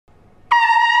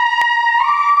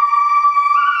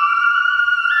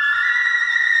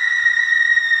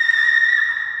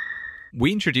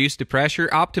We introduced the Pressure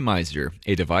Optimizer,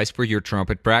 a device for your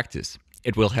trumpet practice.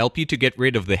 It will help you to get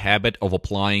rid of the habit of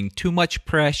applying too much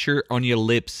pressure on your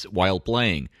lips while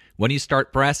playing. When you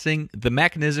start pressing, the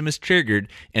mechanism is triggered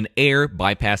and air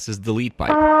bypasses the lead pipe.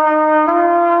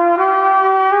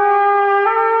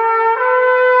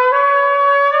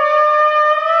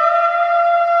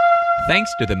 Thanks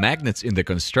to the magnets in the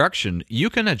construction, you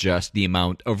can adjust the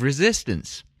amount of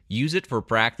resistance. Use it for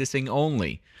practicing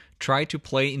only. Try to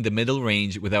play in the middle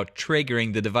range without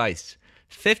triggering the device.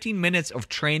 15 minutes of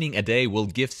training a day will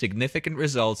give significant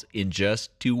results in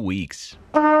just 2 weeks.